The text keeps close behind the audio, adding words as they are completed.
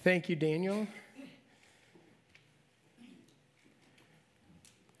Thank you, Daniel.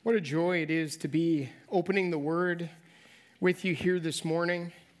 What a joy it is to be opening the Word with you here this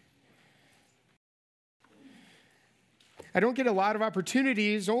morning. I don't get a lot of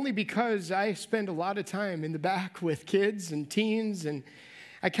opportunities only because I spend a lot of time in the back with kids and teens, and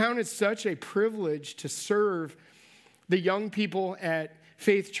I count it such a privilege to serve the young people at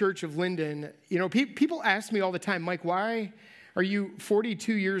Faith Church of Linden. You know, people ask me all the time, Mike, why are you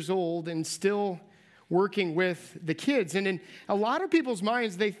 42 years old and still working with the kids? And in a lot of people's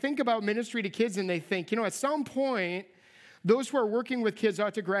minds, they think about ministry to kids and they think, at some point, those who are working with kids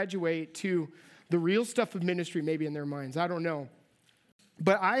ought to graduate to the real stuff of ministry, maybe in their minds. I don't know.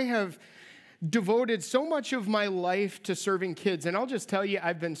 But I have devoted so much of my life to serving kids. And I'll just tell you,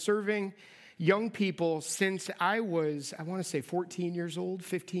 I've been serving young people since I want to say 14 years old,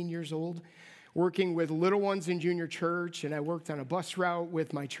 15 years old, working with little ones in junior church, and I worked on a bus route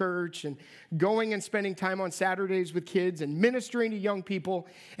with my church, and going and spending time on Saturdays with kids and ministering to young people,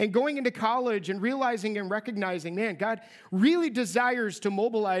 and going into college and realizing and recognizing, man, God really desires to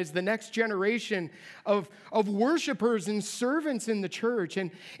mobilize the next generation of worshipers and servants in the church,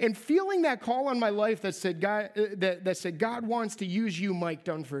 and feeling that call on my life that said, God wants to use you, Mike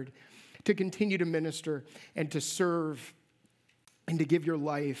Dunford, to continue to minister and to serve and to give your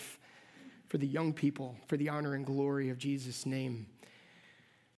life for the young people, for the honor and glory of Jesus' name.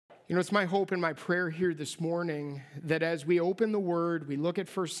 It's my hope and my prayer here this morning that as we open the Word, we look at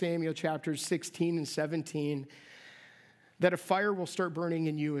 1 Samuel chapters 16 and 17, that a fire will start burning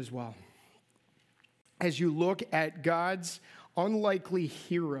in you as well. As you look at God's unlikely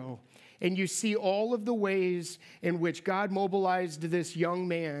hero, and you see all of the ways in which God mobilized this young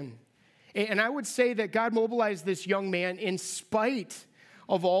man. And I would say that God mobilized this young man in spite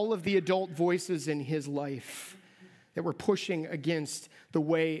of all of the adult voices in his life that were pushing against the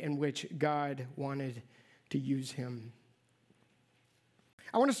way in which God wanted to use him.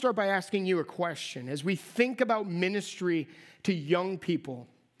 I want to start by asking you a question. As we think about ministry to young people,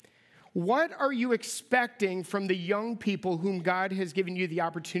 what are you expecting from the young people whom God has given you the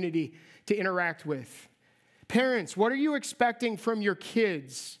opportunity to interact with? Parents, what are you expecting from your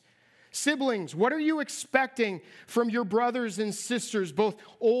kids? Siblings, what are you expecting from your brothers and sisters, both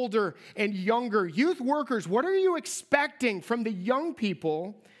older and younger? Youth workers, what are you expecting from the young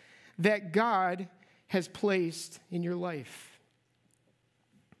people that God has placed in your life?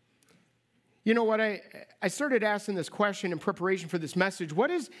 You know what, I started asking this question in preparation for this message. What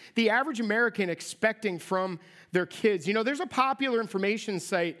is the average American expecting from their kids? There's a popular information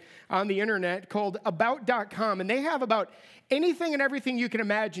site on the internet called About.com, and they have about anything and everything you can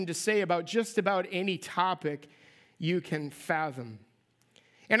imagine to say about just about any topic you can fathom.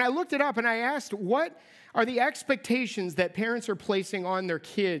 And I looked it up and I asked, what are the expectations that parents are placing on their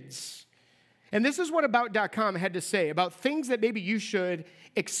kids? And this is what About.com had to say about things that maybe you should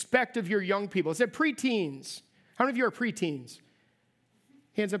expect of your young people. It said preteens. How many of you are preteens?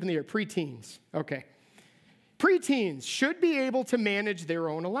 Hands up in the air. Preteens. Okay. Preteens should be able to manage their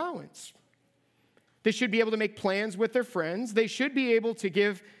own allowance. They should be able to make plans with their friends. They should be able to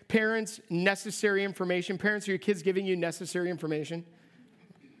give parents necessary information. Parents, are your kids giving you necessary information?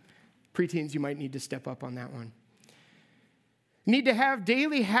 Preteens, you might need to step up on that one. Need to have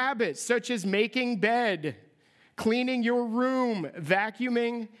daily habits such as making bed, cleaning your room,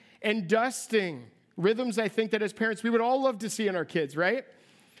 vacuuming, and dusting. Rhythms I think that as parents we would all love to see in our kids, right?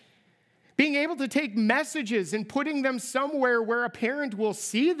 Being able to take messages and putting them somewhere where a parent will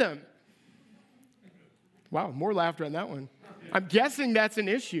see them. Wow, more laughter on that one. I'm guessing that's an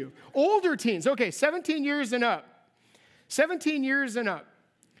issue. Older teens, okay, 17 years and up. 17 years and up.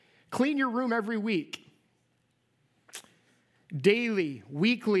 Clean your room every week. Daily,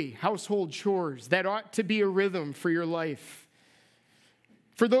 weekly household chores. That ought to be a rhythm for your life.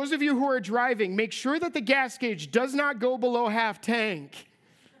 For those of you who are driving, make sure that the gas gauge does not go below half tank.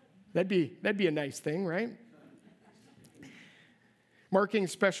 That'd be a nice thing, right? Marking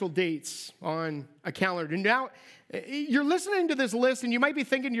special dates on a calendar. Now, you're listening to this list and you might be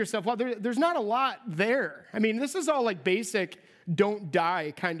thinking to yourself, well, there's not a lot there. I mean, this is all like basic don't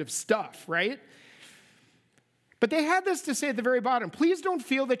die kind of stuff, right? But they had this to say at the very bottom. Please don't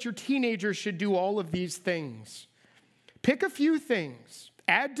feel that your teenagers should do all of these things. Pick a few things.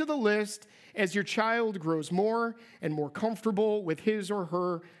 Add to the list as your child grows more and more comfortable with his or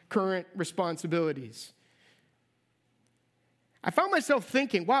her current responsibilities. I found myself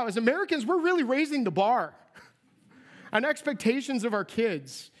thinking, wow, as Americans, we're really raising the bar on expectations of our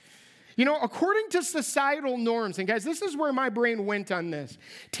kids. According to societal norms, and guys, this is where my brain went on this.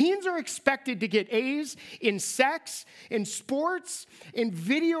 Teens are expected to get A's in sex, in sports, in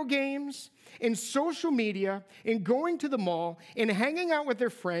video games, in social media, in going to the mall, in hanging out with their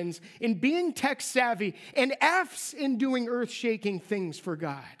friends, in being tech savvy, and F's in doing earth-shaking things for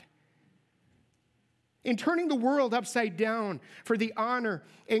God. In turning the world upside down for the honor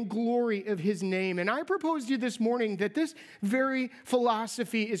and glory of his name. And I propose to you this morning that this very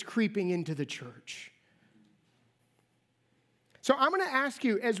philosophy is creeping into the church. So I'm going to ask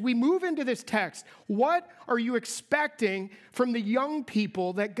you, as we move into this text, what are you expecting from the young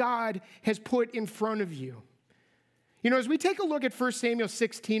people that God has put in front of you? As we take a look at 1 Samuel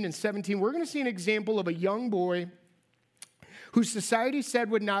 16 and 17, we're going to see an example of a young boy who society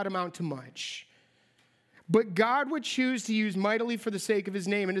said would not amount to much, but God would choose to use mightily for the sake of his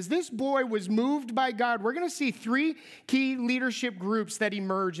name. And as this boy was moved by God, we're going to see three key leadership groups that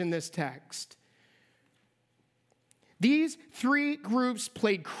emerge in this text. These three groups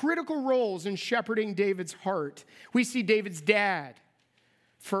played critical roles in shepherding David's heart. We see David's dad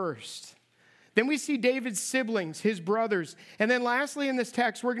first. Then we see David's siblings, his brothers. And then lastly in this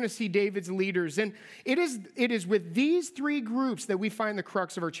text, we're going to see David's leaders. And it is with these three groups that we find the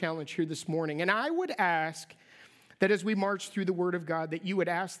crux of our challenge here this morning. And I would ask that as we march through the Word of God, that you would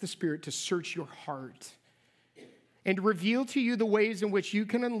ask the Spirit to search your heart and to reveal to you the ways in which you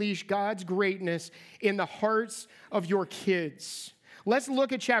can unleash God's greatness in the hearts of your kids. Let's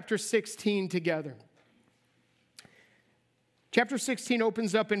look at chapter 16 together. Chapter 16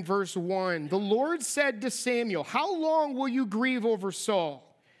 opens up in verse 1. The Lord said to Samuel, "How long will you grieve over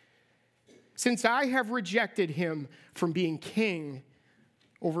Saul, since I have rejected him from being king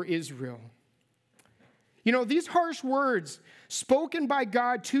over Israel?" These harsh words spoken by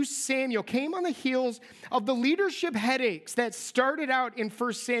God to Samuel came on the heels of the leadership headaches that started out in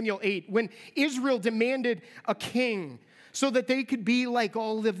 1 Samuel 8 when Israel demanded a king so that they could be like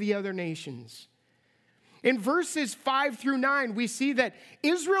all of the other nations. In verses 5 through 9, we see that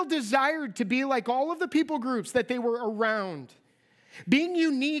Israel desired to be like all of the people groups that they were around. Being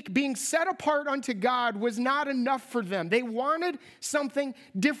unique, being set apart unto God was not enough for them. They wanted something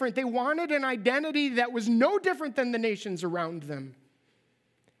different. They wanted an identity that was no different than the nations around them.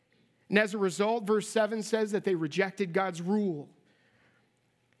 And as a result, verse 7 says that they rejected God's rule.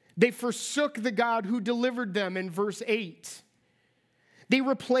 They forsook the God who delivered them in verse 8. They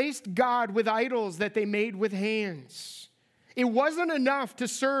replaced God with idols that they made with hands. It wasn't enough to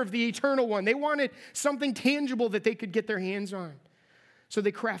serve the eternal one. They wanted something tangible that they could get their hands on. So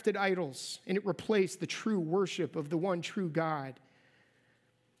they crafted idols, and it replaced the true worship of the one true God.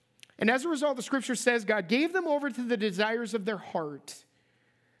 And as a result, the scripture says God gave them over to the desires of their heart.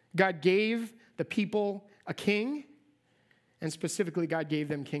 God gave the people a king, and specifically, God gave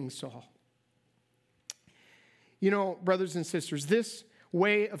them King Saul. Brothers and sisters, this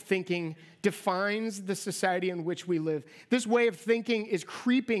way of thinking defines the society in which we live. This way of thinking is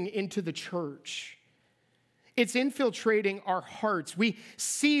creeping into the church. It's infiltrating our hearts. We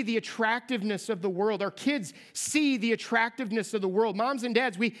see the attractiveness of the world. Our kids see the attractiveness of the world. Moms and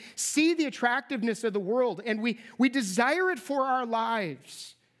dads, we see the attractiveness of the world, and we desire it for our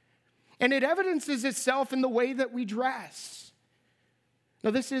lives. And it evidences itself in the way that we dress.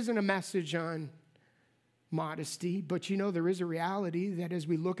 Now, this isn't a message on modesty, but there is a reality that as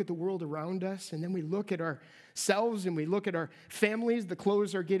we look at the world around us and then we look at ourselves and we look at our families, the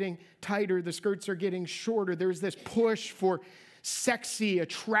clothes are getting tighter, the skirts are getting shorter. There's this push for sexy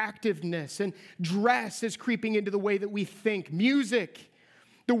attractiveness, and dress is creeping into the way that we think. Music,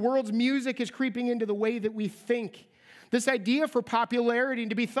 the world's music is creeping into the way that we think. This idea for popularity and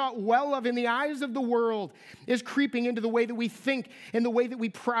to be thought well of in the eyes of the world is creeping into the way that we think and the way that we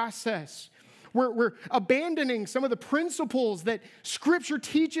process. We're abandoning some of the principles that Scripture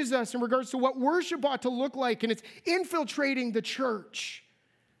teaches us in regards to what worship ought to look like, and it's infiltrating the church.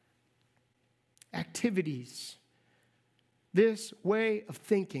 Activities. This way of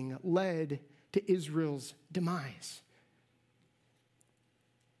thinking led to Israel's demise.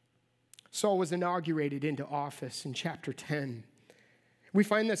 Saul was inaugurated into office in chapter 10. We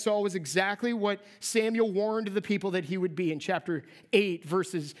find that Saul was exactly what Samuel warned the people that he would be in chapter 8,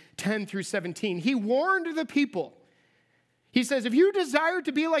 verses 10 through 17. He warned the people. He says, if you desire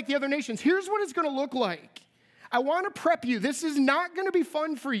to be like the other nations, here's what it's going to look like. I want to prep you. This is not going to be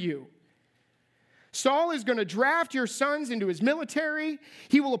fun for you. Saul is going to draft your sons into his military.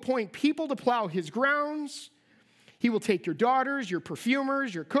 He will appoint people to plow his grounds. He will take your daughters, your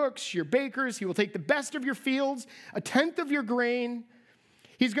perfumers, your cooks, your bakers. He will take the best of your fields, a tenth of your grain.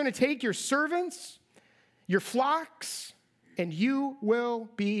 He's going to take your servants, your flocks, and you will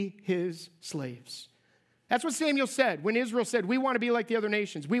be his slaves. That's what Samuel said when Israel said, we want to be like the other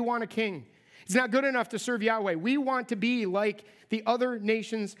nations. We want a king. It's not good enough to serve Yahweh. We want to be like the other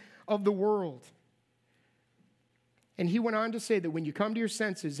nations of the world. And he went on to say that when you come to your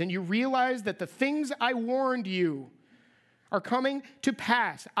senses and you realize that the things I warned you are coming to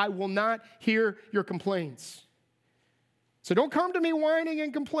pass, I will not hear your complaints. So don't come to me whining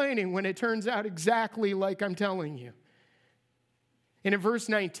and complaining when it turns out exactly like I'm telling you. And in verse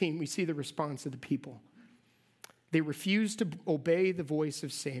 19, we see the response of the people. They refused to obey the voice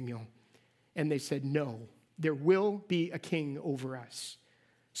of Samuel. And they said, no, there will be a king over us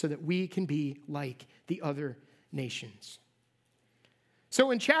so that we can be like the other nations.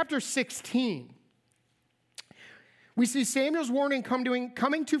 So in chapter 16, we see Samuel's warning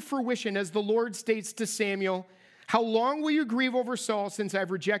coming to fruition as the Lord states to Samuel, how long will you grieve over Saul since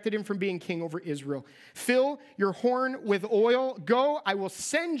I've rejected him from being king over Israel? Fill your horn with oil. Go, I will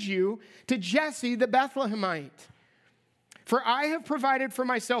send you to Jesse the Bethlehemite. For I have provided for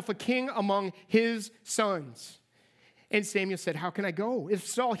myself a king among his sons. And Samuel said, how can I go? If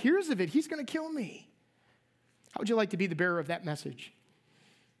Saul hears of it, he's going to kill me. How would you like to be the bearer of that message?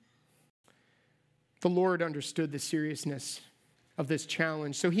 The Lord understood the seriousness of this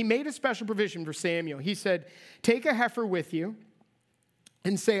challenge. So he made a special provision for Samuel. He said, take a heifer with you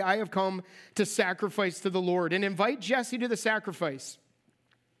and say, I have come to sacrifice to the Lord, and invite Jesse to the sacrifice.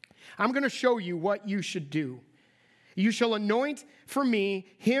 I'm going to show you what you should do. You shall anoint for me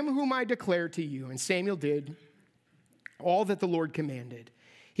him whom I declare to you. And Samuel did all that the Lord commanded.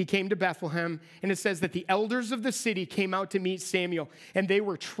 He came to Bethlehem, and it says that the elders of the city came out to meet Samuel, and they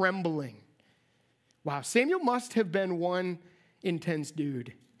were trembling. Wow, Samuel must have been one intense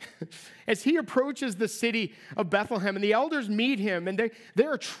dude. As he approaches the city of Bethlehem, and the elders meet him, and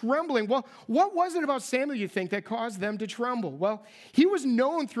they're trembling. Well, what was it about Samuel, you think, that caused them to tremble? Well, he was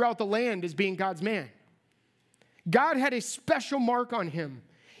known throughout the land as being God's man. God had a special mark on him.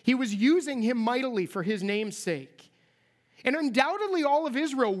 He was using him mightily for his name's sake. And undoubtedly all of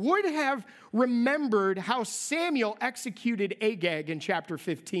Israel would have remembered how Samuel executed Agag in chapter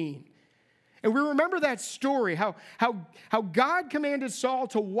 15. And we remember that story, how God commanded Saul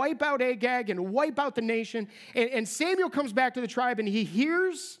to wipe out Agag and wipe out the nation. And Samuel comes back to the tribe and he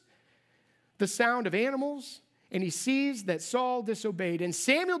hears the sound of animals, and he sees that Saul disobeyed. And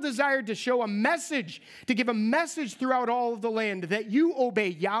Samuel desired to show a message, to give a message throughout all of the land, that you obey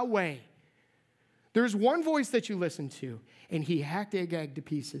Yahweh. There's one voice that you listen to. And he hacked Agag to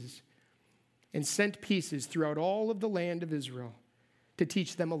pieces and sent pieces throughout all of the land of Israel to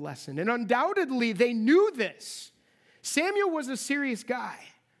teach them a lesson. And undoubtedly, they knew this. Samuel was a serious guy.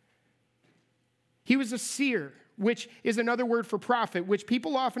 He was a seer, which is another word for prophet, which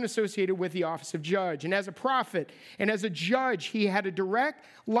people often associated with the office of judge. And as a prophet and as a judge, he had a direct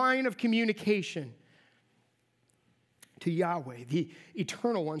line of communication to Yahweh, the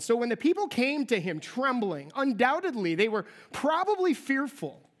eternal one. So when the people came to him trembling, undoubtedly they were probably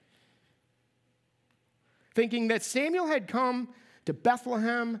fearful, thinking that Samuel had come to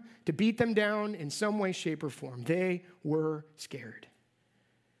Bethlehem to beat them down in some way, shape, or form. They were scared.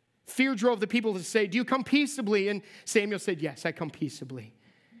 Fear drove the people to say, do you come peaceably? And Samuel said, yes, I come peaceably.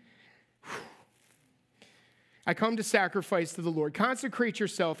 I come to sacrifice to the Lord. Consecrate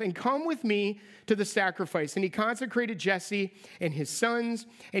yourself and come with me to the sacrifice. And he consecrated Jesse and his sons,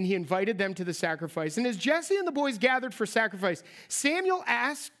 and he invited them to the sacrifice. And as Jesse and the boys gathered for sacrifice, Samuel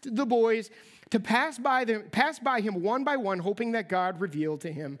asked the boys to pass by him one by one, hoping that God revealed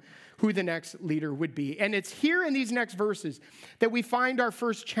to him who the next leader would be. And it's here in these next verses that we find our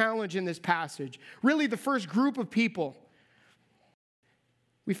first challenge in this passage. Really, the first group of people.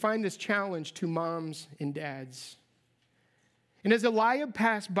 We find this challenge to moms and dads. And as Eliab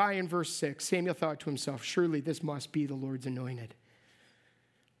passed by in verse 6, Samuel thought to himself, surely this must be the Lord's anointed.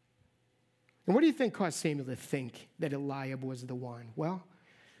 And what do you think caused Samuel to think that Eliab was the one? Well,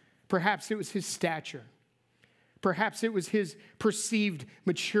 perhaps it was his stature. Perhaps it was his perceived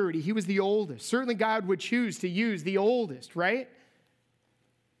maturity. He was the oldest. Certainly God would choose to use the oldest, right?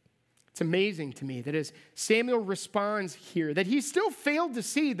 It's amazing to me that as Samuel responds here, that he still failed to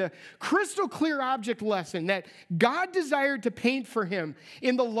see the crystal clear object lesson that God desired to paint for him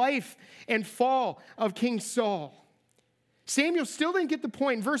in the life and fall of King Saul. Samuel still didn't get the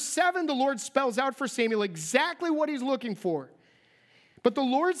point. In verse 7, the Lord spells out for Samuel exactly what he's looking for. But the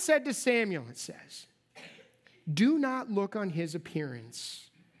Lord said to Samuel, it says, do not look on his appearance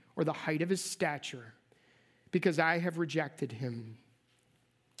or the height of his stature, because I have rejected him.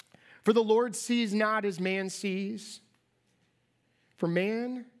 For the Lord sees not as man sees. For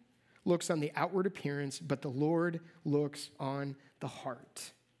man looks on the outward appearance, but the Lord looks on the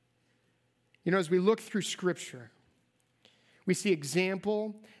heart. You know, as we look through Scripture, we see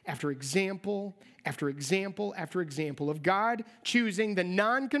example after example after example after example of God choosing the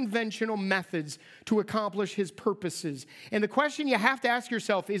non-conventional methods to accomplish his purposes. And the question you have to ask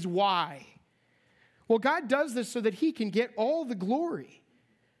yourself is why? Well, God does this so that he can get all the glory.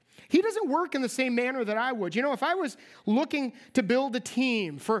 He doesn't work in the same manner that I would. You know, if I was looking to build a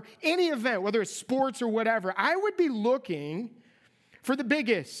team for any event, whether it's sports or whatever, I would be looking for the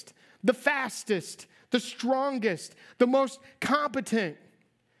biggest, the fastest, the strongest, the most competent.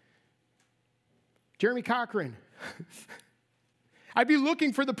 Jeremy Cochran. I'd be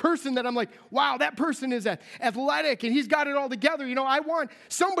looking for the person that I'm like, wow, that person is athletic and he's got it all together. You know, I want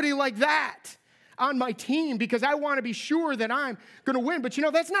somebody like that on my team because I want to be sure that I'm going to win. But you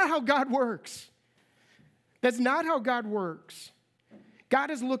know, that's not how God works. That's not how God works. God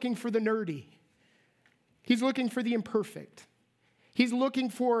is looking for the nerdy. He's looking for the imperfect. He's looking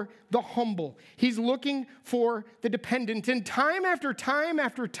for the humble. He's looking for the dependent. And time after time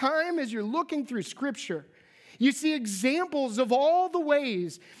after time, as you're looking through Scripture, you see examples of all the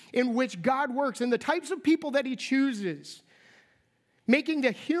ways in which God works and the types of people that he chooses, making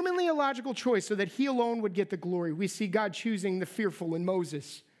the humanly illogical choice so that he alone would get the glory. We see God choosing the fearful in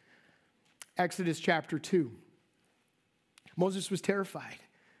Moses. Exodus chapter 2. Moses was terrified.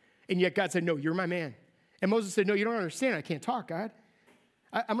 And yet God said, no, you're my man. And Moses said, no, you don't understand. I can't talk, God.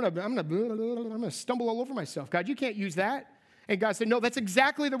 I'm gonna stumble all over myself. God, you can't use that. And God said, no, that's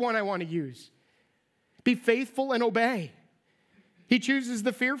exactly the one I want to use. Be faithful and obey. He chooses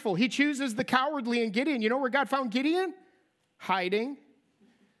the fearful. He chooses the cowardly in Gideon. You know where God found Gideon? Hiding.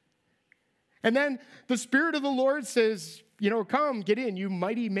 And then the Spirit of the Lord says, you know, come, Gideon, you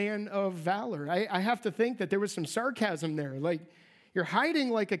mighty man of valor. I have to think that there was some sarcasm there. Like, you're hiding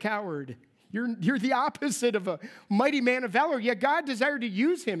like a coward. You're the opposite of a mighty man of valor, yet God desired to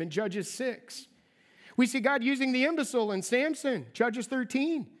use him in Judges 6. We see God using the imbecile in Samson, Judges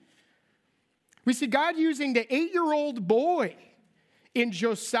 13. We see God using the 8-year-old boy in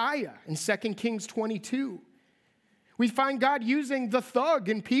Josiah in 2 Kings 22. We find God using the thug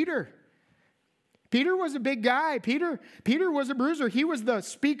in Peter. Peter was a big guy. Peter was a bruiser. He was the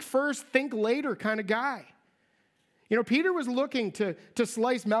speak first, think later kind of guy. You know, Peter was looking to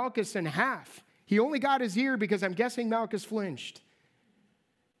slice Malchus in half. He only got his ear because I'm guessing Malchus flinched.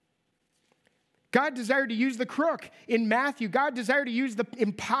 God desired to use the crook in Matthew. God desired to use the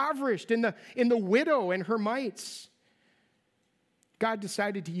impoverished in the widow and her mites. God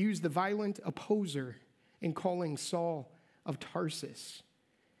decided to use the violent opposer in calling Saul of Tarsus.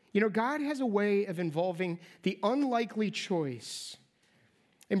 You know, God has a way of involving the unlikely choice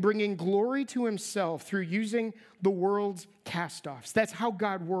and bringing glory to himself through using the world's cast-offs. That's how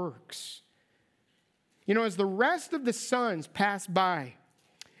God works. You know, as the rest of the sons passed by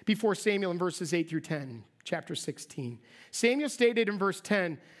before Samuel in verses 8 through 10, chapter 16, Samuel stated in verse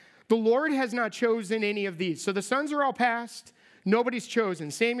 10, the Lord has not chosen any of these. So the sons are all passed. Nobody's chosen.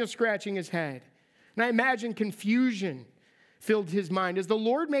 Samuel's scratching his head. And I imagine confusion filled his mind as the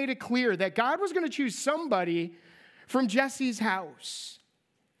Lord made it clear that God was going to choose somebody from Jesse's house.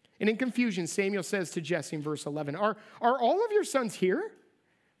 And in confusion, Samuel says to Jesse in verse 11, are all of your sons here?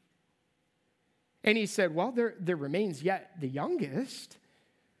 And he said, well, there remains yet the youngest,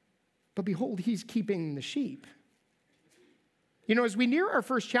 but behold, he's keeping the sheep. You know, as we near our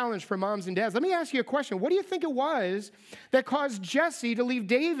first challenge for moms and dads, let me ask you a question. What do you think it was that caused Jesse to leave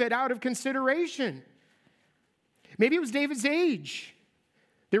David out of consideration? Maybe it was David's age.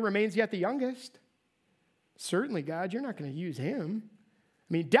 There remains yet the youngest. Certainly, God, you're not going to use him.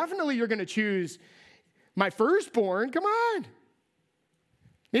 I mean, definitely you're going to choose my firstborn. Come on.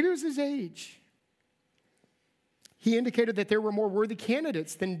 Maybe it was his age. He indicated that there were more worthy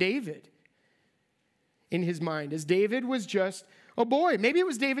candidates than David in his mind, as David was just a boy. Maybe it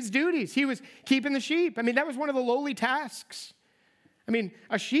was David's duties. He was keeping the sheep. I mean, that was one of the lowly tasks. I mean,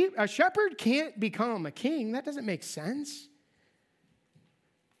 a shepherd can't become a king. That doesn't make sense.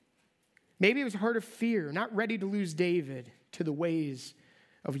 Maybe it was a heart of fear, not ready to lose David to the ways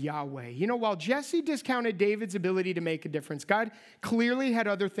of Yahweh. You know, while Jesse discounted David's ability to make a difference, God clearly had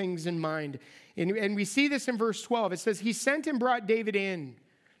other things in mind. And we see this in verse 12. It says, he sent and brought David in.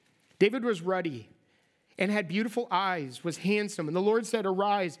 David was ruddy and had beautiful eyes, was handsome. And the Lord said,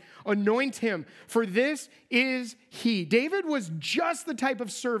 arise, anoint him, for this is he. David was just the type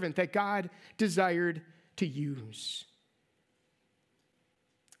of servant that God desired to use.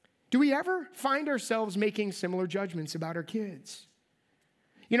 Do we ever find ourselves making similar judgments about our kids?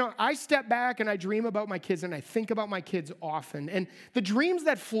 You know, I step back and I dream about my kids and I think about my kids often. And the dreams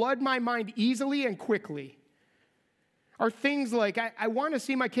that flood my mind easily and quickly are things like, I want to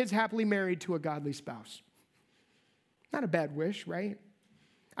see my kids happily married to a godly spouse. Not a bad wish, right?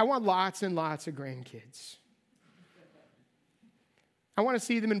 I want lots and lots of grandkids. I want to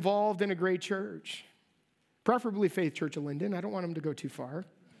see them involved in a great church, preferably Faith Church of Linden. I don't want them to go too far.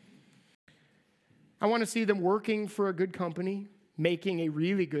 I want to see them working for a good company, making a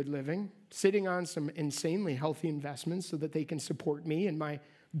really good living, sitting on some insanely healthy investments so that they can support me and my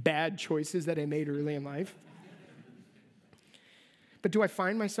bad choices that I made early in life. But do I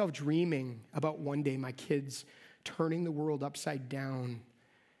find myself dreaming about one day my kids turning the world upside down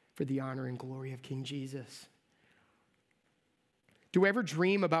for the honor and glory of King Jesus? Do I ever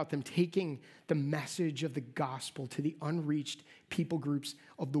dream about them taking the message of the gospel to the unreached people groups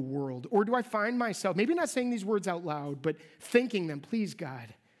of the world? Or do I find myself, maybe not saying these words out loud, but thinking them, please,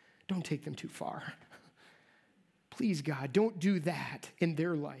 God, don't take them too far. Please, God, don't do that in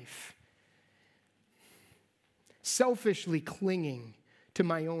their life. Selfishly clinging to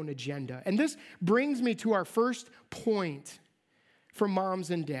my own agenda. And this brings me to our first point for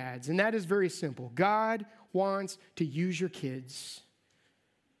moms and dads, and that is very simple. God wants to use your kids.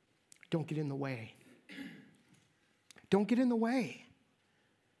 Don't get in the way. Don't get in the way.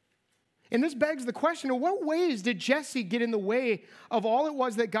 And this begs the question, in what ways did Jesse get in the way of all it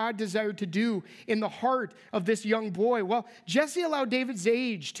was that God desired to do in the heart of this young boy? Well, Jesse allowed David's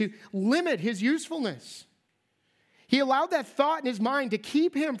age to limit his usefulness. He allowed that thought in his mind to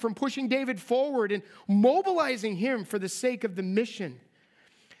keep him from pushing David forward and mobilizing him for the sake of the mission.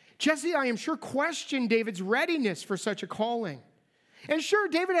 Jesse, I am sure, questioned David's readiness for such a calling. And sure,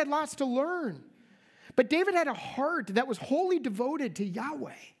 David had lots to learn. But David had a heart that was wholly devoted to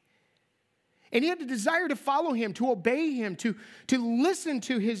Yahweh. And he had a desire to follow him, to obey him, to listen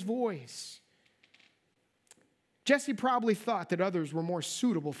to his voice. Jesse probably thought that others were more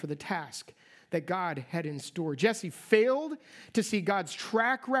suitable for the task that God had in store. Jesse failed to see God's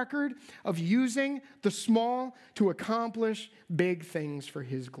track record of using the small to accomplish big things for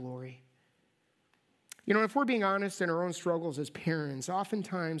his glory. You know, if we're being honest in our own struggles as parents,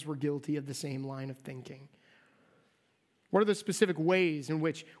 oftentimes we're guilty of the same line of thinking. What are the specific ways in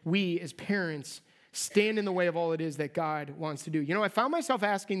which we as parents stand in the way of all it is that God wants to do? You know, I found myself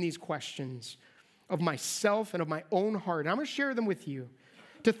asking these questions of myself and of my own heart, and I'm going to share them with you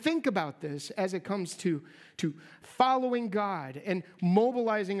to think about this as it comes to following God and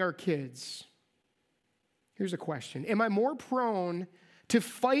mobilizing our kids. Here's a question. Am I more prone to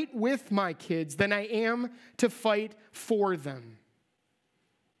fight with my kids than I am to fight for them?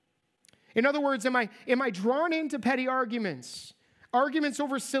 In other words, am I drawn into petty arguments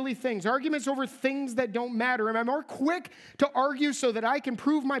over silly things, arguments over things that don't matter? Am I more quick to argue so that I can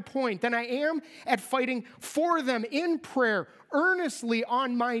prove my point than I am at fighting for them in prayer, earnestly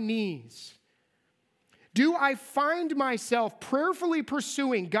on my knees? Do I find myself prayerfully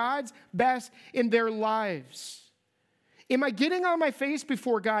pursuing God's best in their lives? Am I getting on my face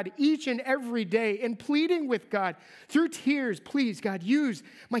before God each and every day and pleading with God through tears, please, God, use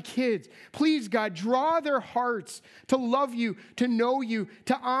my kids. Please, God, draw their hearts to love you, to know you,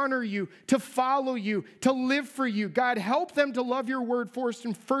 to honor you, to follow you, to live for you. God, help them to love your word first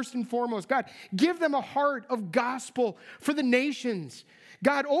and foremost. God, give them a heart of gospel for the nations.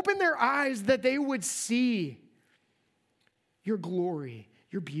 God, open their eyes that they would see your glory,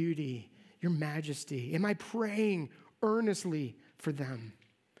 your beauty, your majesty. Am I praying earnestly for them?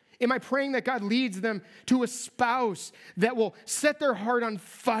 Am I praying that God leads them to a spouse that will set their heart on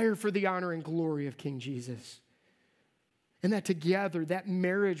fire for the honor and glory of King Jesus? And that together, that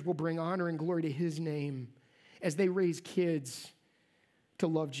marriage will bring honor and glory to his name as they raise kids to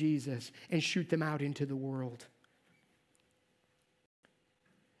love Jesus and shoot them out into the world?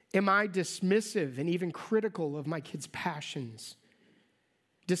 Am I dismissive and even critical of my kids' passions,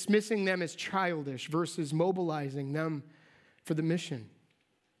 dismissing them as childish versus mobilizing them for the mission?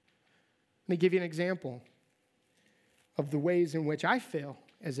 Let me give you an example of the ways in which I fail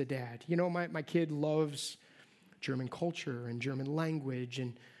as a dad. You know, my kid loves German culture and German language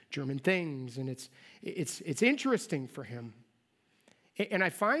and German things, and it's interesting for him. And I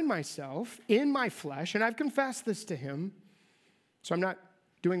find myself in my flesh, and I've confessed this to him, so I'm not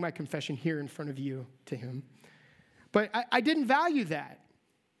doing my confession here in front of you to him, but I didn't value that.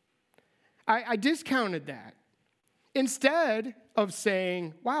 I discounted that. Instead of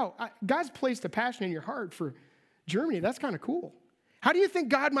saying, wow, God's placed a passion in your heart for Germany. That's kind of cool. How do you think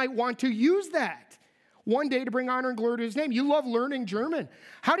God might want to use that one day to bring honor and glory to his name? You love learning German.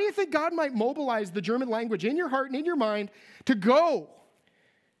 How do you think God might mobilize the German language in your heart and in your mind to go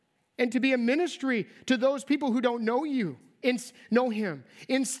and to be a ministry to those people who don't know you, know him.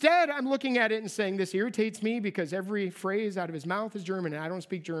 Instead, I'm looking at it and saying, this irritates me because every phrase out of his mouth is German, and I don't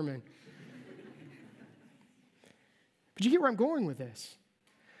speak German. But you get where I'm going with this.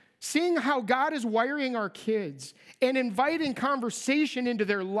 Seeing how God is wiring our kids and inviting conversation into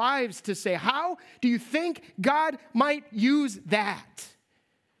their lives to say, how do you think God might use that?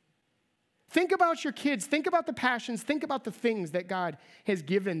 Think about your kids. Think about the passions. Think about the things that God has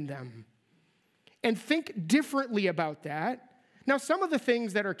given them. And think differently about that. Now, some of the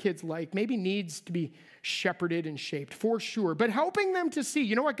things that our kids like maybe needs to be shepherded and shaped, for sure. But helping them to see,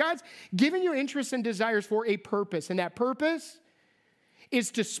 you know what? God's given you interests and desires for a purpose. And that purpose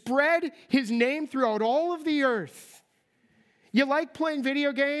is to spread his name throughout all of the earth. You like playing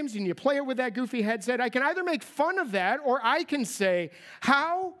video games and you play it with that goofy headset. I can either make fun of that or I can say,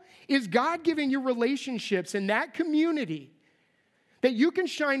 how is God giving you relationships in that community that you can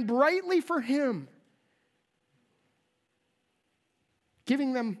shine brightly for him?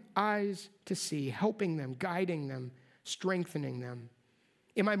 Giving them eyes to see, helping them, guiding them, strengthening them.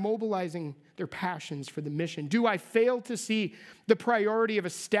 Am I mobilizing their passions for the mission? Do I fail to see the priority of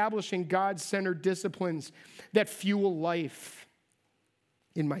establishing God-centered disciplines that fuel life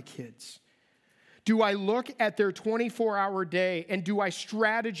in my kids? Do I look at their 24-hour day and do I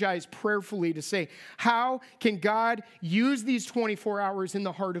strategize prayerfully to say, how can God use these 24 hours in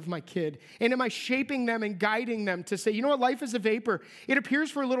the heart of my kid? And am I shaping them and guiding them to say, you know what, life is a vapor. It appears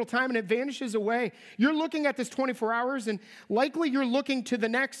for a little time and it vanishes away. You're looking at this 24 hours and likely you're looking to the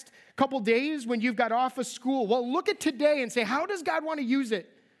next couple days when you've got off of school. Well, look at today and say, how does God want to use it?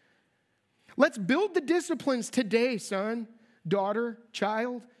 Let's build the disciplines today, son, daughter,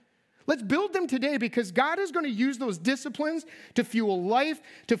 child. Let's build them today because God is going to use those disciplines to fuel life,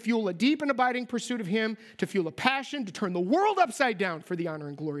 to fuel a deep and abiding pursuit of him, to fuel a passion, to turn the world upside down for the honor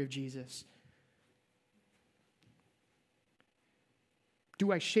and glory of Jesus.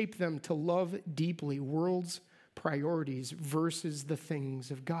 Do I shape them to love deeply world's priorities versus the things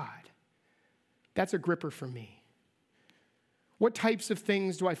of God? That's a gripper for me. What types of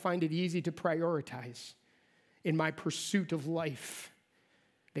things do I find it easy to prioritize in my pursuit of life?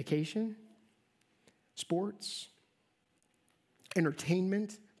 Vacation, sports,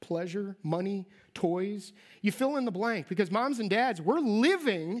 entertainment, pleasure, money, toys. You fill in the blank because moms and dads, we're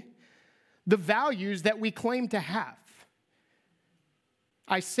living the values that we claim to have.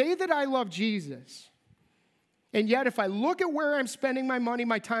 I say that I love Jesus, and yet if I look at where I'm spending my money,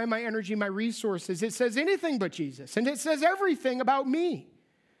 my time, my energy, my resources, it says anything but Jesus, and it says everything about me.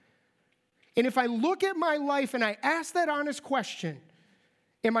 And if I look at my life and I ask that honest question,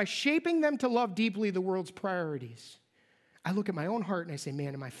 am I shaping them to love deeply the world's priorities? I look at my own heart and I say,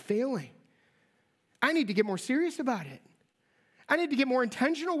 man, am I failing? I need to get more serious about it. I need to get more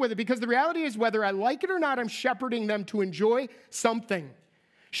intentional with it because the reality is whether I like it or not, I'm shepherding them to enjoy something.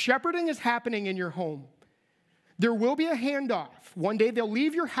 Shepherding is happening in your home. There will be a handoff. One day they'll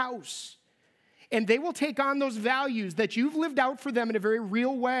leave your house and they will take on those values that you've lived out for them in a very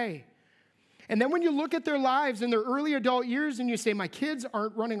real way. And then when you look at their lives in their early adult years and you say, my kids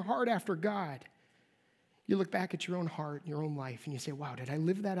aren't running hard after God, you look back at your own heart and your own life and you say, wow, did I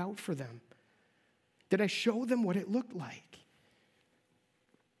live that out for them? Did I show them what it looked like?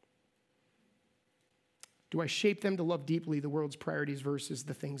 Do I shape them to love deeply the world's priorities versus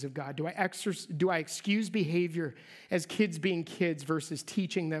the things of God? Do I excuse behavior as kids being kids versus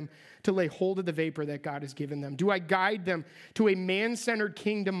teaching them to lay hold of the vapor that God has given them? Do I guide them to a man-centered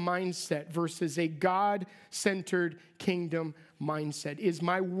kingdom mindset versus a God-centered kingdom mindset? Is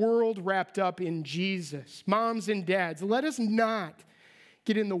my world wrapped up in Jesus? Moms and dads, let us not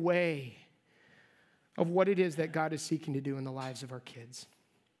get in the way of what it is that God is seeking to do in the lives of our kids.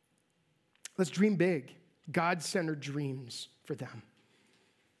 Let's dream big. God-centered dreams for them.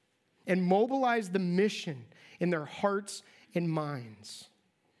 And mobilize the mission in their hearts and minds.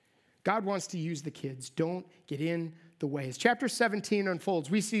 God wants to use the kids. Don't get in the way. As chapter 17 unfolds,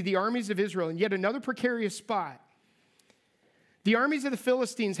 we see the armies of Israel in yet another precarious spot. The armies of the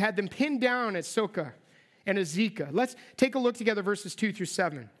Philistines had them pinned down at Soka and Azekah. Let's take a look together, verses 2 through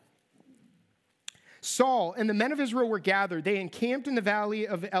 7. Saul and the men of Israel were gathered. They encamped in the valley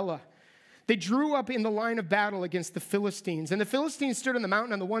of Elah. They drew up in the line of battle against the Philistines. And the Philistines stood on the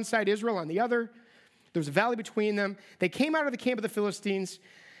mountain on the one side, Israel on the other. There was a valley between them. They came out of the camp of the Philistines,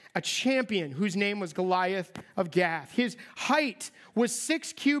 a champion whose name was Goliath of Gath. His height was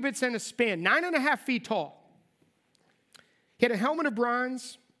 6 cubits and a span, 9.5 feet tall. He had a helmet of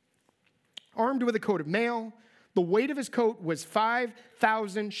bronze, armed with a coat of mail. The weight of his coat was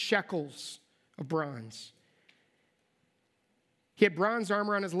 5,000 shekels of bronze. He had bronze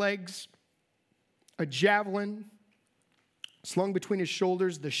armor on his legs, a javelin slung between his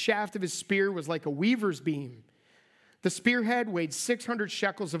shoulders. The shaft of his spear was like a weaver's beam. The spearhead weighed 600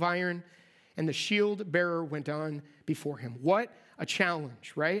 shekels of iron, and the shield bearer went on before him. What a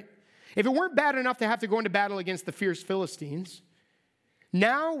challenge, right? If it weren't bad enough to have to go into battle against the fierce Philistines,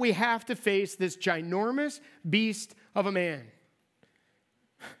 now we have to face this ginormous beast of a man.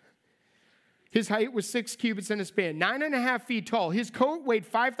 His height was 6 cubits and a span, 9.5 feet tall. His coat weighed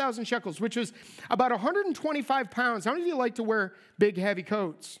 5,000 shekels, which was about 125 pounds. How many of you like to wear big, heavy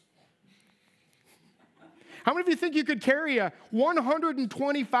coats? How many of you think you could carry a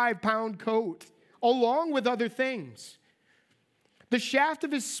 125-pound coat along with other things? The shaft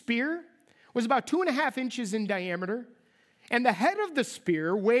of his spear was about 2.5 inches in diameter, and the head of the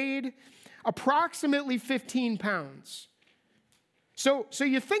spear weighed approximately 15 pounds. So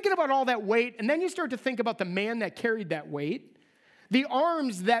you're thinking about all that weight, and then you start to think about the man that carried that weight, the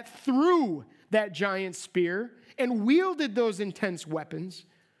arms that threw that giant spear and wielded those intense weapons.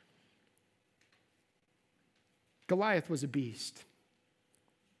 Goliath was a beast.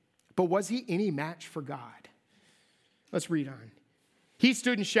 But was he any match for God? Let's read on. He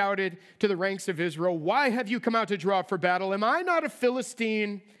stood and shouted to the ranks of Israel, "Why have you come out to draw up for battle? Am I not a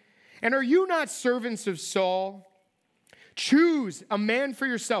Philistine? And are you not servants of Saul? Choose a man for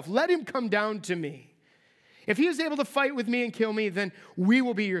yourself. Let him come down to me. If he is able to fight with me and kill me, then we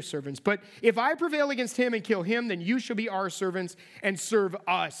will be your servants. But if I prevail against him and kill him, then you shall be our servants and serve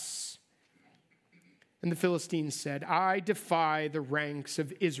us." And the Philistines said, "I defy the ranks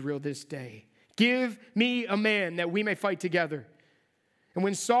of Israel this day. Give me a man that we may fight together." And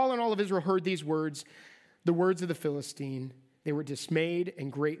when Saul and all of Israel heard these words, the words of the Philistine, they were dismayed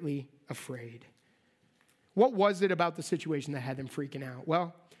and greatly afraid. What was it about the situation that had them freaking out?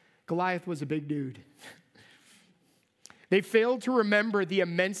 Well, Goliath was a big dude. They failed to remember the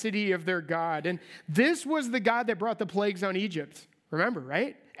immensity of their God. And this was the God that brought the plagues on Egypt. Remember,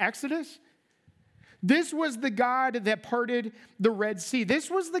 right? Exodus. This was the God that parted the Red Sea.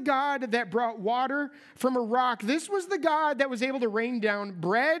 This was the God that brought water from a rock. This was the God that was able to rain down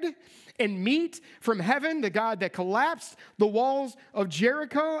bread and meat from heaven, the God that collapsed the walls of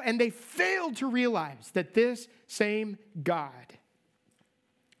Jericho. And they failed to realize that this same God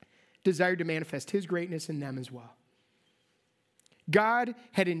desired to manifest his greatness in them as well. God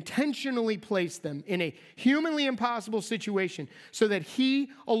had intentionally placed them in a humanly impossible situation so that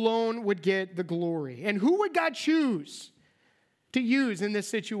he alone would get the glory. And who would God choose to use in this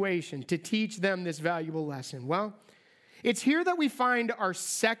situation to teach them this valuable lesson? Well, it's here that we find our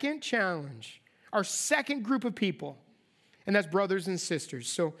second challenge, our second group of people, and that's brothers and sisters.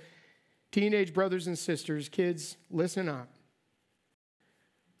 So, teenage brothers and sisters, kids, listen up.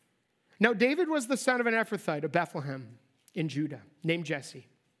 Now, David was the son of an Ephrathite of Bethlehem in Judah, named Jesse,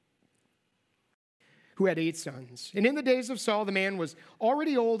 who had 8 sons. And in the days of Saul, the man was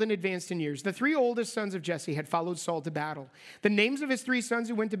already old and advanced in years. The 3 oldest sons of Jesse had followed Saul to battle. The names of his 3 sons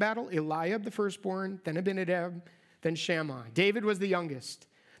who went to battle: Eliab, the firstborn, then Abinadab, then Shammah. David was the youngest.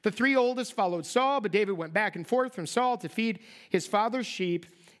 The 3 oldest followed Saul, but David went back and forth from Saul to feed his father's sheep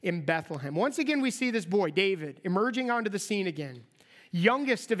in Bethlehem. Once again, we see this boy, David, emerging onto the scene again.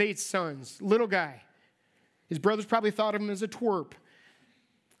 Youngest of 8 sons, little guy. His brothers probably thought of him as a twerp.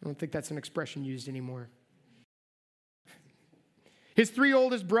 I don't think that's an expression used anymore. His 3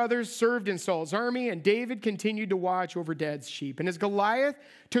 oldest brothers served in Saul's army, and David continued to watch over Dad's sheep. And as Goliath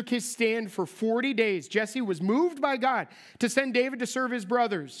took his stand for 40 days, Jesse was moved by God to send David to serve his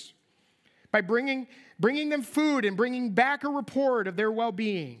brothers by bringing them food and bringing back a report of their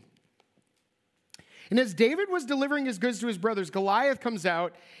well-being. And as David was delivering his goods to his brothers, Goliath comes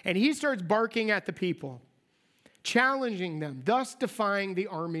out and he starts barking at the people, challenging them, thus defying the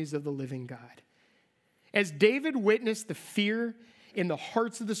armies of the living God. As David witnessed the fear in the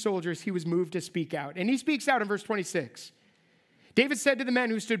hearts of the soldiers, he was moved to speak out. And he speaks out in verse 26. David said to the men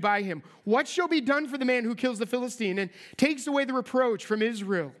who stood by him, "What shall be done for the man who kills the Philistine and takes away the reproach from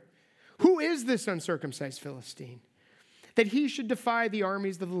Israel? Who is this uncircumcised Philistine, that he should defy the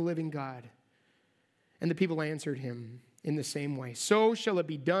armies of the living God?" And the people answered him in the same way, "So shall it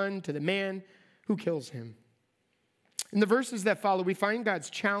be done to the man who kills him." In the verses that follow, we find God's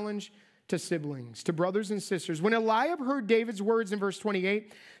challenge to siblings, to brothers and sisters. When Eliab heard David's words in verse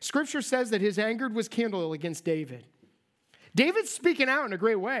 28, Scripture says that his anger was kindled against David. David's speaking out in a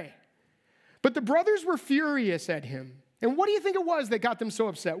great way, but the brothers were furious at him. And what do you think it was that got them so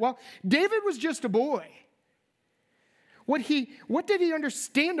upset? Well, David was just a boy. What did he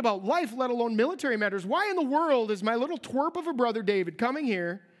understand about life, let alone military matters? Why in the world is my little twerp of a brother David coming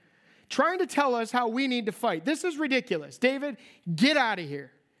here trying to tell us how we need to fight. This is ridiculous. David, get out of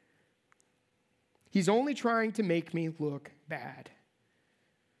here. He's only trying to make me look bad.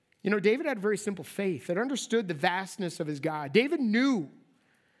 David had very simple faith that understood the vastness of his God. David knew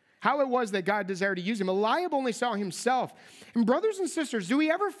how it was that God desired to use him. Eliab only saw himself. And brothers and sisters, do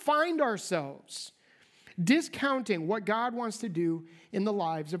we ever find ourselves discounting what God wants to do in the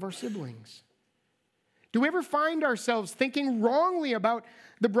lives of our siblings? Do we ever find ourselves thinking wrongly about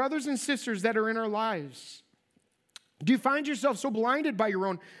the brothers and sisters that are in our lives? Do you find yourself so blinded by your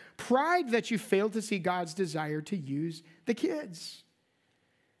own pride that you fail to see God's desire to use the kids?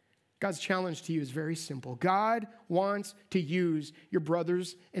 God's challenge to you is very simple. God wants to use your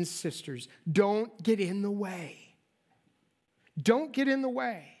brothers and sisters. Don't get in the way. Don't get in the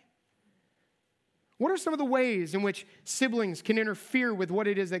way. What are some of the ways in which siblings can interfere with what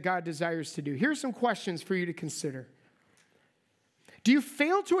it is that God desires to do? Here are some questions for you to consider. Do you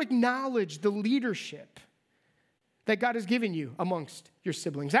fail to acknowledge the leadership that God has given you amongst your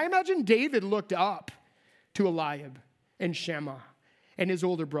siblings? I imagine David looked up to Eliab and Shammah and his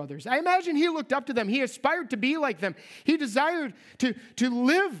older brothers. I imagine he looked up to them. He aspired to be like them. He desired to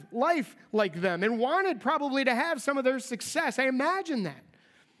live life like them and wanted probably to have some of their success. I imagine that.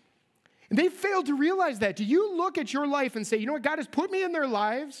 And they failed to realize that. Do you look at your life and say, you know what, God has put me in their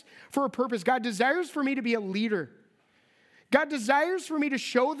lives for a purpose. God desires for me to be a leader. God desires for me to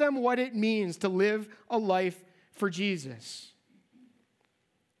show them what it means to live a life for Jesus.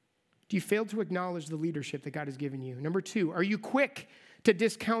 Do you fail to acknowledge the leadership that God has given you? Number 2, are you quick to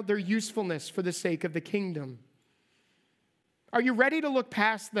discount their usefulness for the sake of the kingdom? Are you ready to look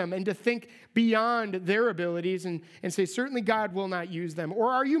past them and to think beyond their abilities and say, certainly God will not use them?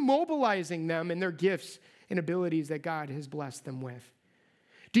 Or are you mobilizing them in their gifts and abilities that God has blessed them with?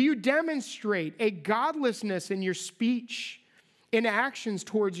 Do you demonstrate a godlessness in your speech, in actions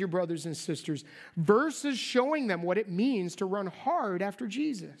towards your brothers and sisters, versus showing them what it means to run hard after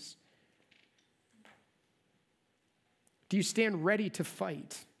Jesus? Do you stand ready to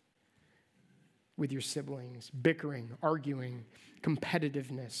fight with your siblings, bickering, arguing,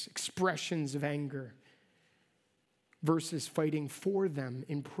 competitiveness, expressions of anger, versus fighting for them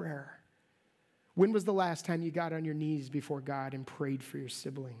in prayer? When was the last time you got on your knees before God and prayed for your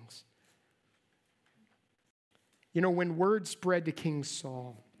siblings? When word spread to King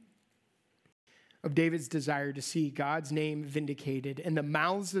Saul of David's desire to see God's name vindicated and the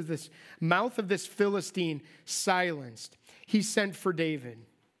mouth of this Philistine silenced, he sent for David.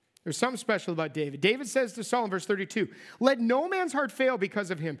 There's something special about David. David says to Saul in verse 32, "Let no man's heart fail because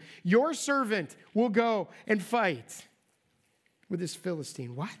of him. Your servant will go and fight with this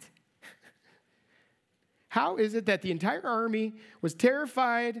Philistine." What? How is it that the entire army was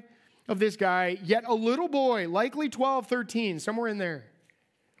terrified of this guy, yet a little boy, likely 12, 13, somewhere in there,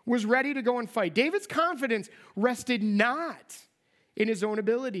 was ready to go and fight? David's confidence rested not in his own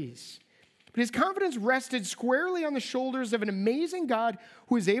abilities, but his confidence rested squarely on the shoulders of an amazing God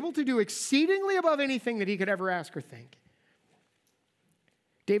who is able to do exceedingly above anything that he could ever ask or think.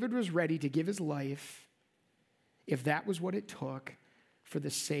 David was ready to give his life if that was what it took for the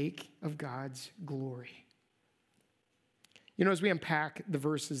sake of God's glory. As we unpack the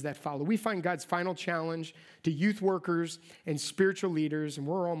verses that follow, we find God's final challenge to youth workers and spiritual leaders, and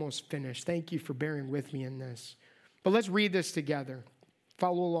we're almost finished. Thank you for bearing with me in this. But let's read this together.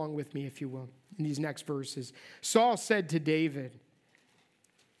 Follow along with me, if you will, in these next verses. Saul said to David,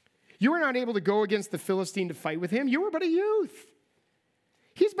 "You were not able to go against the Philistine to fight with him. You were but a youth.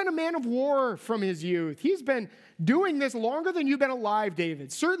 He's been a man of war from his youth. He's been doing this longer than you've been alive, David.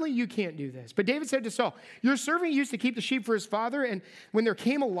 Certainly you can't do this." But David said to Saul, "Your servant used to keep the sheep for his father, and when there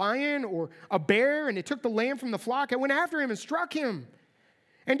came a lion or a bear and it took the lamb from the flock, I went after him and struck him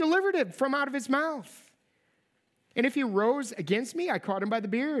and delivered it from out of his mouth. And if he rose against me, I caught him by the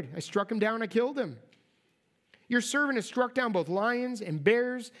beard. I struck him down, I killed him. Your servant has struck down both lions and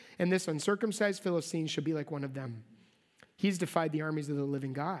bears, and this uncircumcised Philistine shall be like one of them. He's defied the armies of the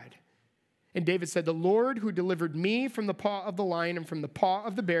living God." And David said, "The Lord who delivered me from the paw of the lion and from the paw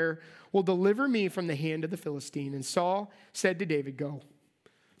of the bear will deliver me from the hand of the Philistine." And Saul said to David, "Go.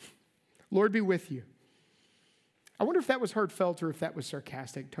 Lord be with you." I wonder if that was heartfelt or if that was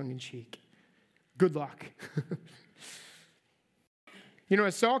sarcastic, tongue-in-cheek. Good luck.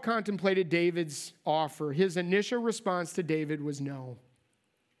 As Saul contemplated David's offer, his initial response to David was no.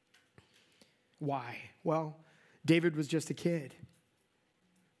 Why? Well, David was just a kid.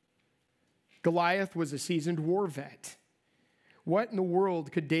 Goliath was a seasoned war vet. What in the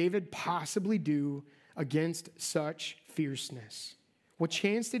world could David possibly do against such fierceness? What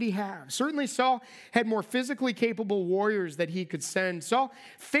chance did he have? Certainly Saul had more physically capable warriors that he could send. Saul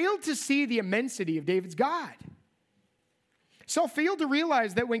failed to see the immensity of David's God. Saul failed to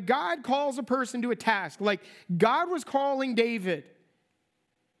realize that when God calls a person to a task, like God was calling David,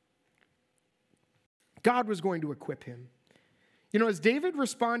 God was going to equip him. You know, as David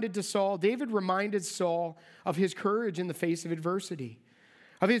responded to Saul, David reminded Saul of his courage in the face of adversity,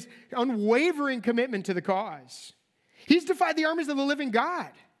 of his unwavering commitment to the cause. He's defied the armies of the living God.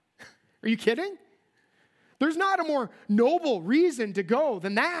 Are you kidding? There's not a more noble reason to go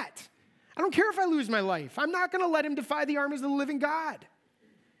than that. I don't care if I lose my life. I'm not going to let him defy the armies of the living God.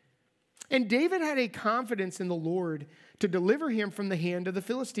 And David had a confidence in the Lord to deliver him from the hand of the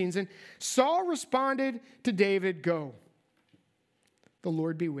Philistines. And Saul responded to David, "Go. The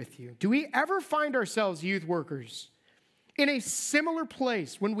Lord be with you." Do we ever find ourselves, youth workers, in a similar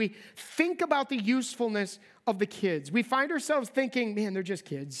place when we think about the usefulness of the kids? We find ourselves thinking, man, they're just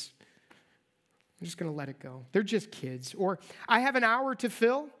kids. I'm just going to let it go. They're just kids. Or I have an hour to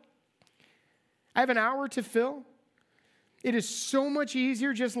fill. It is so much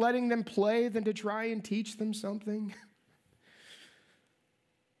easier just letting them play than to try and teach them something.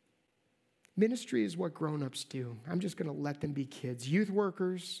 Ministry is what grown-ups do. I'm just going to let them be kids. Youth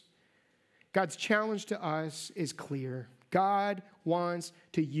workers, God's challenge to us is clear. God wants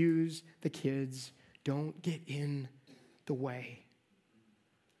to use the kids. Don't get in the way.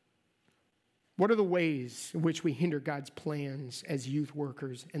 What are the ways in which we hinder God's plans as youth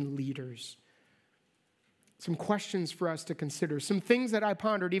workers and leaders? Some questions for us to consider. Some things that I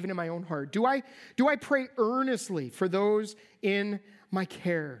pondered even in my own heart. Do I pray earnestly for those in my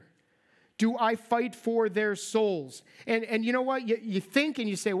care? Do I fight for their souls? And you know what? You think and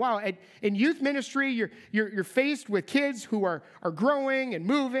you say, wow, in youth ministry, you're faced with kids who are growing and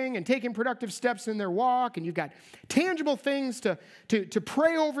moving and taking productive steps in their walk, and you've got tangible things to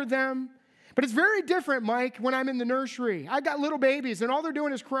pray over them. But it's very different, Mike, when I'm in the nursery. I got little babies, and all they're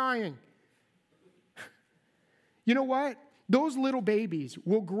doing is crying. You know what? Those little babies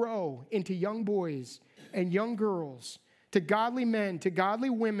will grow into young boys and young girls, to godly men, to godly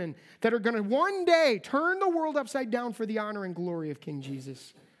women that are going to one day turn the world upside down for the honor and glory of King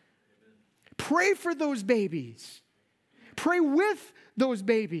Jesus. Pray for those babies. Pray with those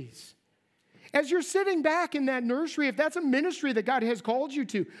babies. As you're sitting back in that nursery, if that's a ministry that God has called you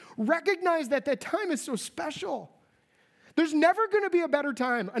to, recognize that that time is so special. There's never going to be a better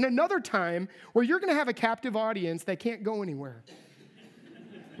time and another time where you're going to have a captive audience that can't go anywhere.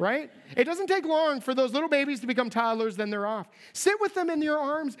 Right? It doesn't take long for those little babies to become toddlers, then they're off. Sit with them in your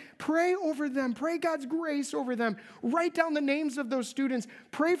arms. Pray over them. Pray God's grace over them. Write down the names of those students.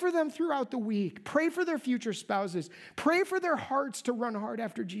 Pray for them throughout the week. Pray for their future spouses. Pray for their hearts to run hard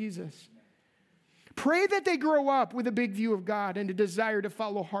after Jesus. Pray that they grow up with a big view of God and a desire to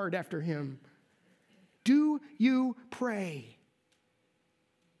follow hard after Him. Do you pray?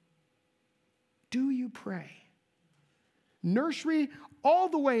 Do you pray? Nursery all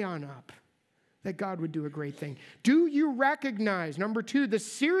the way on up, that God would do a great thing. Do you recognize, number 2, the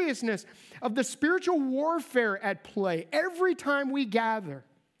seriousness of the spiritual warfare at play every time we gather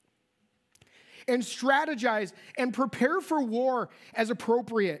and strategize and prepare for war as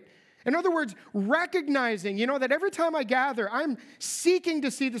appropriate? In other words, recognizing, that every time I gather, I'm seeking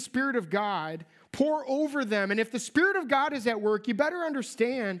to see the Spirit of God pour over them. And if the Spirit of God is at work, you better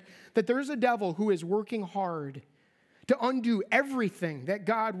understand that there's a devil who is working hard to undo everything that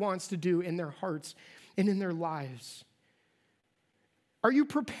God wants to do in their hearts and in their lives. Are you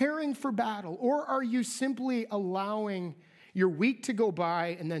preparing for battle, or are you simply allowing your week to go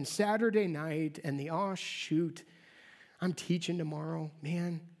by and then Saturday night and oh shoot, I'm teaching tomorrow,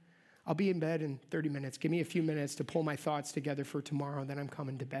 man, I'll be in bed in 30 minutes. Give me a few minutes to pull my thoughts together for tomorrow, then I'm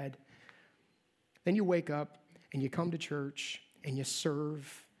coming to bed. Then you wake up and you come to church and you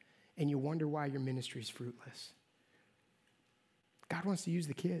serve and you wonder why your ministry is fruitless. God wants to use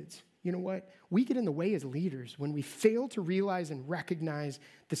the kids. You know what? We get in the way as leaders when we fail to realize and recognize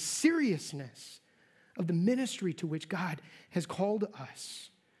the seriousness of the ministry to which God has called us.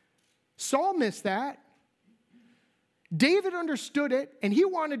 Saul missed that. David understood it, and he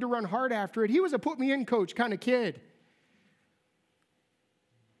wanted to run hard after it. He was a put-me-in-coach kind of kid.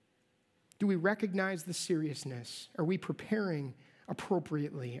 Do we recognize the seriousness? Are we preparing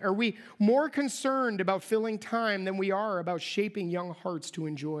appropriately? Are we more concerned about filling time than we are about shaping young hearts to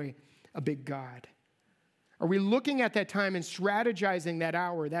enjoy a big God? Are we looking at that time and strategizing that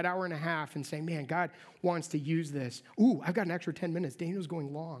hour and a half, and saying, man, God wants to use this. Ooh, I've got an extra 10 minutes. Daniel's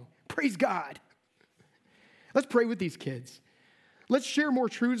going long. Praise God. Let's pray with these kids. Let's share more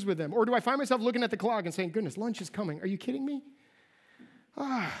truths with them. Or do I find myself looking at the clock and saying, goodness, lunch is coming. Are you kidding me?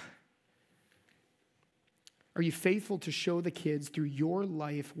 Are you faithful to show the kids through your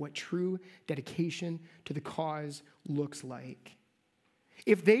life what true dedication to the cause looks like?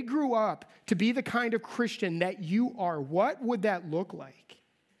 If they grew up to be the kind of Christian that you are, what would that look like?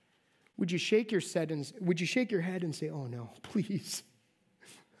 Would you shake your head and say, oh no, please,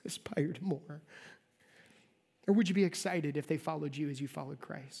 aspire to more? Or would you be excited if they followed you as you followed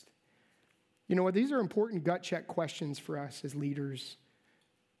Christ? You know what? These are important gut check questions for us as leaders.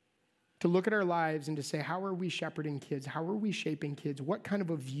 To look at our lives and to say, how are we shepherding kids? How are we shaping kids? What kind of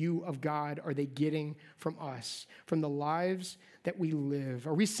a view of God are they getting from us, from the lives that we live?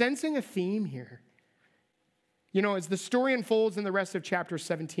 Are we sensing a theme here? You know, as the story unfolds in the rest of chapter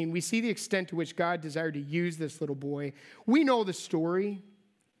 17, we see the extent to which God desired to use this little boy. We know the story.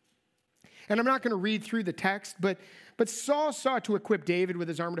 And I'm not going to read through the text, but Saul sought to equip David with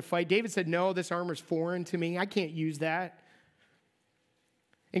his armor to fight. David said, no, this armor is foreign to me. I can't use that.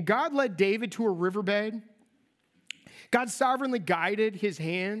 And God led David to a riverbed. God sovereignly guided his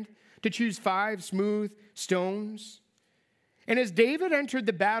hand to choose 5 smooth stones. And as David entered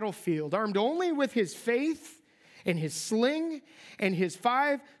the battlefield, armed only with his faith and his sling and his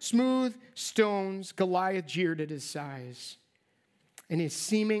 5 smooth stones, Goliath jeered at his size and his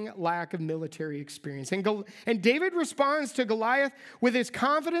seeming lack of military experience. And David responds to Goliath with his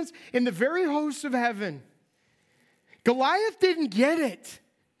confidence in the very hosts of heaven. Goliath didn't get it.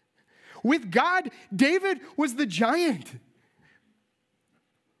 With God, David was the giant.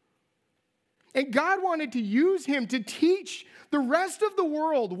 And God wanted to use him to teach the rest of the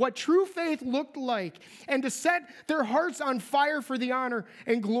world what true faith looked like and to set their hearts on fire for the honor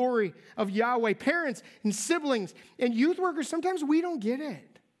and glory of Yahweh. Parents and siblings and youth workers, sometimes we don't get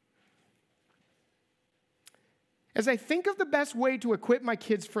it. As I think of the best way to equip my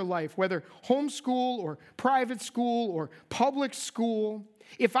kids for life, whether homeschool or private school or public school,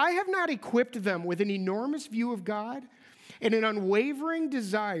 if I have not equipped them with an enormous view of God and an unwavering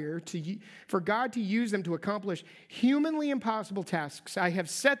desire for God to use them to accomplish humanly impossible tasks, I have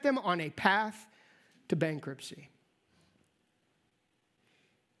set them on a path to bankruptcy.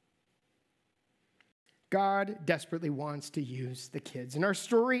 God desperately wants to use the kids. And our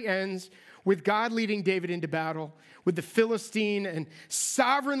story ends with God leading David into battle with the Philistine and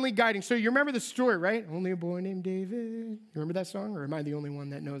sovereignly guiding. So you remember the story, right? Only a boy named David. You remember that song? Or am I the only one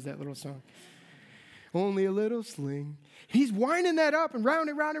that knows that little song? Only a little sling. He's winding that up and round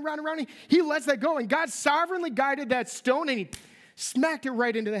and round and round and round. He lets that go. And God sovereignly guided that stone and he smacked it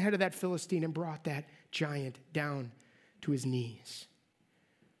right into the head of that Philistine and brought that giant down to his knees.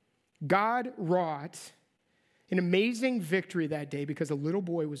 God wrought an amazing victory that day because a little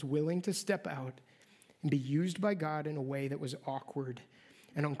boy was willing to step out and be used by God in a way that was awkward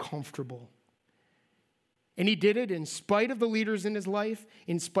and uncomfortable. And he did it in spite of the leaders in his life,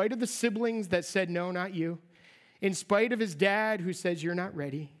 in spite of the siblings that said, no, not you, in spite of his dad who says, you're not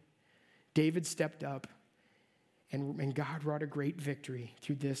ready. David stepped up, and God wrought a great victory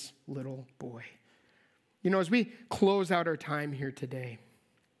through this little boy. You know, as we close out our time here today,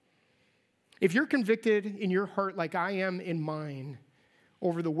 if you're convicted in your heart like I am in mine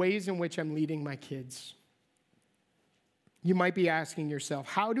over the ways in which I'm leading my kids, you might be asking yourself,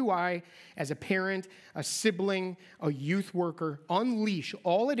 how do I, as a parent, a sibling, a youth worker, unleash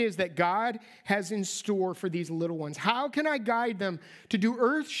all it is that God has in store for these little ones? How can I guide them to do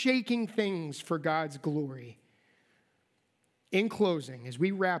earth-shaking things for God's glory? In closing, as we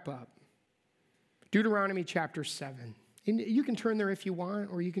wrap up, Deuteronomy chapter 7. And you can turn there if you want,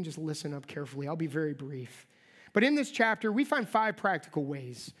 or you can just listen up carefully. I'll be very brief. But in this chapter, we find 5 practical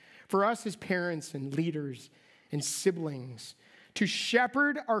ways for us as parents and leaders and siblings to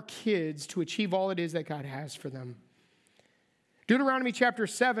shepherd our kids to achieve all it is that God has for them. Deuteronomy chapter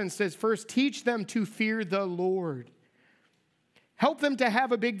 7 says, first, teach them to fear the Lord. Help them to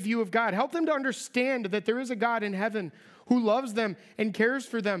have a big view of God. Help them to understand that there is a God in heaven who loves them and cares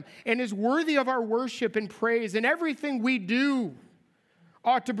for them and is worthy of our worship and praise. And everything we do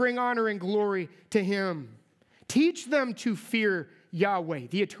ought to bring honor and glory to him. Teach them to fear Yahweh,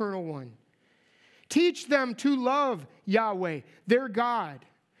 the Eternal One. Teach them to love Yahweh, their God.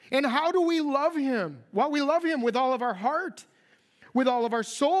 And how do we love him? Well, we love him with all of our heart, with all of our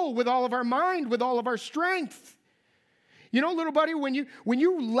soul, with all of our mind, with all of our strength. You know, little buddy, when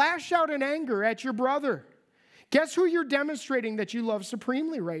you lash out in anger at your brother, guess who you're demonstrating that you love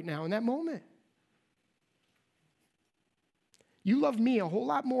supremely right now in that moment? You love me a whole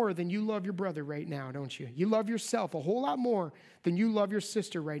lot more than you love your brother right now, don't you? You love yourself a whole lot more than you love your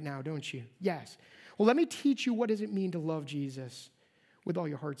sister right now, don't you? Yes. Well, let me teach you what does it mean to love Jesus with all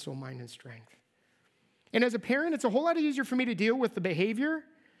your heart, soul, mind, and strength. And as a parent, it's a whole lot easier for me to deal with the behavior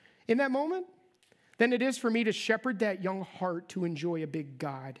in that moment than it is for me to shepherd that young heart to enjoy a big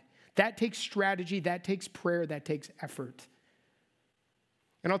God. That takes strategy, that takes prayer, that takes effort.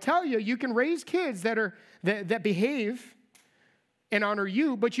 And I'll tell you, you can raise kids that behave and honor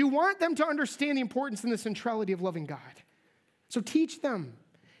you, but you want them to understand the importance and the centrality of loving God. So teach them.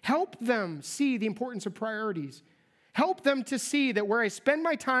 Help them see the importance of priorities. Help them to see that where I spend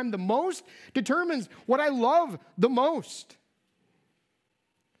my time the most determines what I love the most.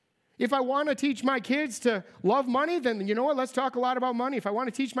 If I want to teach my kids to love money, then you know what? Let's talk a lot about money. If I want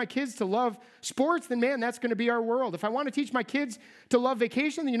to teach my kids to love sports, then man, that's going to be our world. If I want to teach my kids to love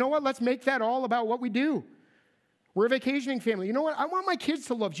vacation, then you know what? Let's make that all about what we do. We're a vacationing family. You know what? I want my kids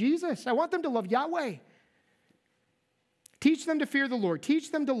to love Jesus. I want them to love Yahweh. Teach them to fear the Lord.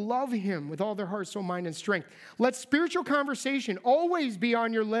 Teach them to love him with all their heart, soul, mind, and strength. Let spiritual conversation always be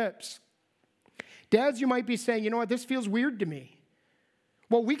on your lips. Dads, you might be saying, you know what? This feels weird to me.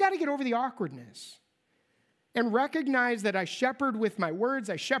 Well, we got to get over the awkwardness and recognize that I shepherd with my words,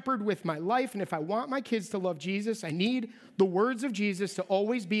 I shepherd with my life, and if I want my kids to love Jesus, I need the words of Jesus to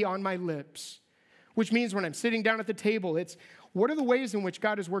always be on my lips, which means when I'm sitting down at the table, it's what are the ways in which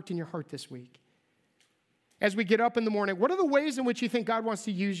God has worked in your heart this week? As we get up in the morning, what are the ways in which you think God wants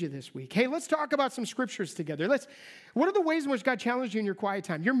to use you this week? Hey, let's talk about some scriptures together. What are the ways in which God challenged you in your quiet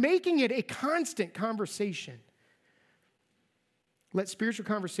time? You're making it a constant conversation. Let spiritual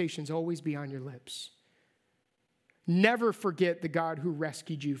conversations always be on your lips. Never forget the God who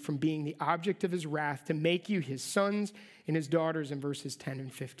rescued you from being the object of his wrath to make you his sons and his daughters in verses 10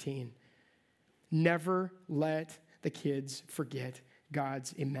 and 15. Never let the kids forget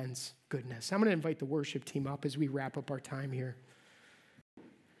God's immense goodness. I'm going to invite the worship team up as we wrap up our time here.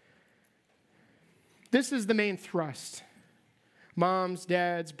 This is the main thrust. Moms,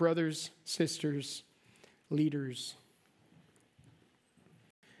 dads, brothers, sisters, leaders.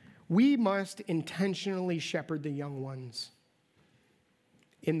 We must intentionally shepherd the young ones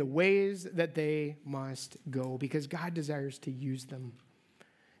in the ways that they must go because God desires to use them.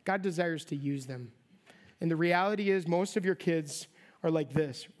 God desires to use them. And the reality is most of your kids are like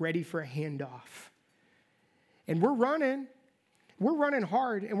this, ready for a handoff. And we're running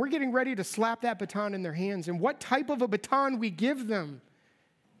hard, and we're getting ready to slap that baton in their hands. And what type of a baton we give them,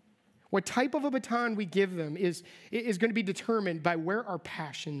 is going to be determined by where our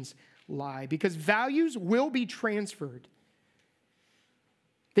passions lie. Because values will be transferred.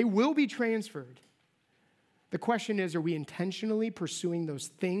 They will be transferred. The question is, are we intentionally pursuing those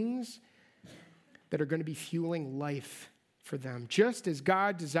things that are going to be fueling life for them? Just as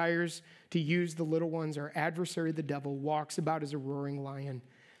God desires to use the little ones, our adversary, the devil, walks about as a roaring lion,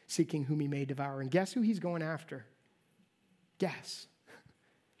 seeking whom he may devour. And guess who he's going after? Guess.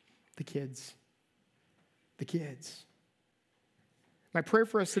 The kids. The kids. My prayer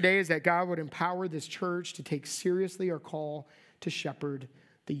for us today is that God would empower this church to take seriously our call to shepherd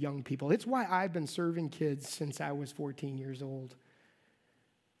the young people. It's why I've been serving kids since I was 14 years old.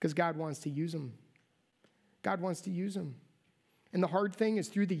 Because God wants to use them. God wants to use them. And the hard thing is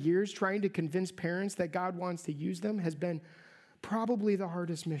through the years, trying to convince parents that God wants to use them has been probably the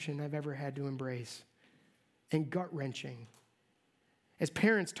hardest mission I've ever had to embrace. And gut-wrenching. As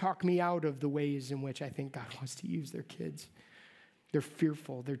parents talk me out of the ways in which I think God wants to use their kids. They're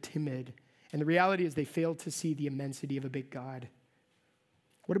fearful, they're timid. And the reality is they fail to see the immensity of a big God.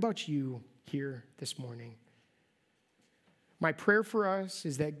 What about you here this morning? My prayer for us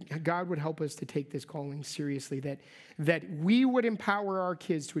is that God would help us to take this calling seriously, that we would empower our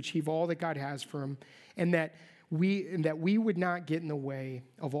kids to achieve all that God has for them, and that we would not get in the way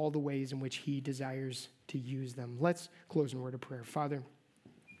of all the ways in which he desires to use them. Let's close in a word of prayer. Father,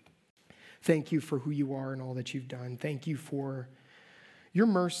 thank you for who you are and all that you've done. Thank you for your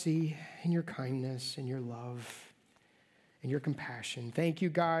mercy and your kindness and your love and your compassion. Thank you,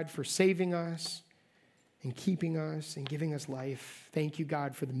 God, for saving us and keeping us and giving us life. Thank you,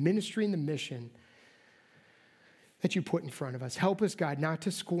 God, for the ministry and the mission that you put in front of us. Help us, God, not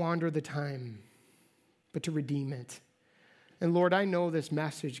to squander the time, but to redeem it. And Lord, I know this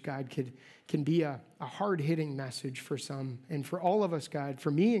message, God, can be a hard-hitting message for some. And for all of us, God, for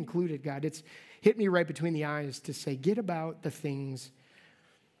me included, God, it's hit me right between the eyes to say, get about the things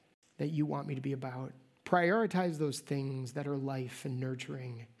that you want me to be about. Prioritize those things that are life and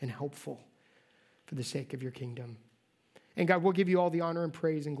nurturing and helpful for the sake of your kingdom. And God, we'll give you all the honor and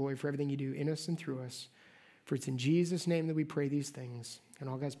praise and glory for everything you do in us and through us. For it's in Jesus' name that we pray these things. And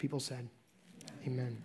all God's people said, amen.